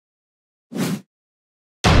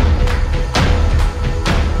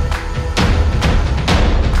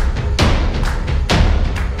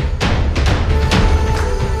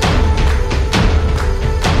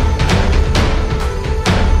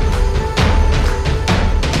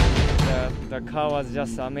the car was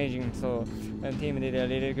just amazing. So the team did a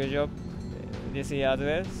really good job this year as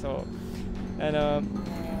well. So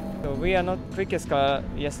so we are not quickest car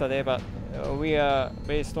yesterday, but we are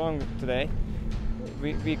very strong today.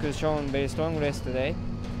 We could show very strong race today.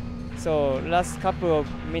 So last couple of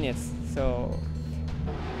minutes, so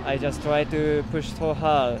I just try to push so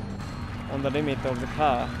hard on the limit of the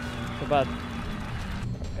car, but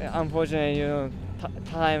unfortunately,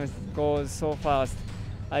 time goes so fast.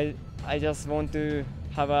 I just want to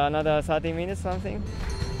have another 30 minutes something.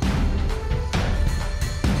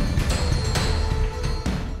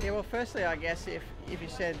 Yeah, well, firstly, I guess if you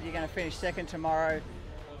said you're going to finish second tomorrow,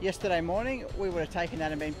 yesterday morning we would have taken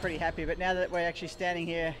that and been pretty happy. But now that we're actually standing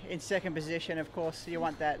here in second position, of course, you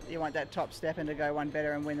want that top step and to go one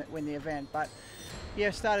better and win the event. But yeah,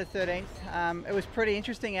 started 13th. It was pretty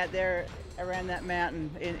interesting out there around that mountain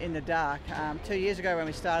in the dark. 2 years ago when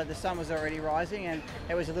we started, the sun was already rising and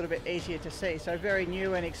it was a little bit easier to see. So very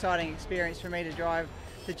new and exciting experience for me to drive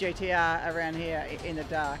the GT-R around here in the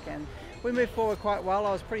dark. And we moved forward quite well.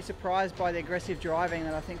 I was pretty surprised by the aggressive driving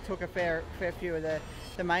that I think took a fair few of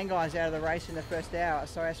the main guys out of the race in the first hour.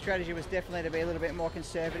 So our strategy was definitely to be a little bit more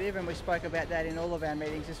conservative, and we spoke about that in all of our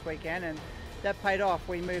meetings this weekend, and that paid off.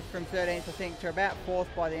 We moved from 13th, I think, to about 4th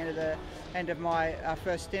by the end of my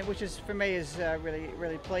first stint, which is for me is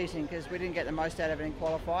really pleasing, because we didn't get the most out of it in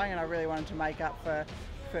qualifying, and I really wanted to make up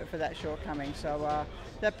for that shortcoming. So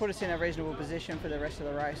that put us in a reasonable position for the rest of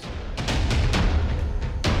the race.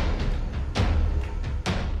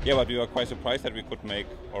 Yeah, but we were quite surprised that we could make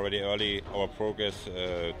already early our progress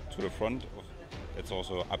to the front. It's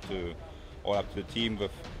also all up to the team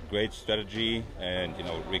with great strategy, and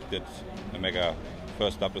Rick did a mega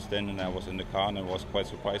first double stand, and I was in the car and I was quite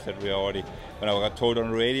surprised that we are already, when I got told on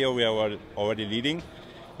the radio, we are already leading.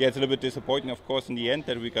 Yeah, it's a little bit disappointing, of course, in the end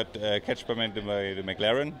that we got catch by the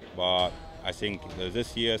McLaren, but I think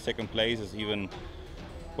this year second place is even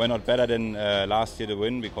we're not better than last year to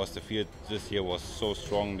win, because the field this year was so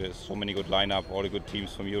strong. There's so many good lineup, all the good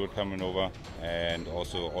teams from Europe coming over, and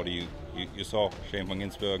also all the you saw Shane van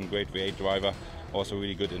Ginsbergen, great V8 driver, also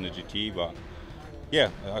really good in the GT. But yeah,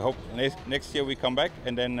 I hope next year we come back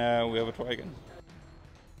and then we have a try again.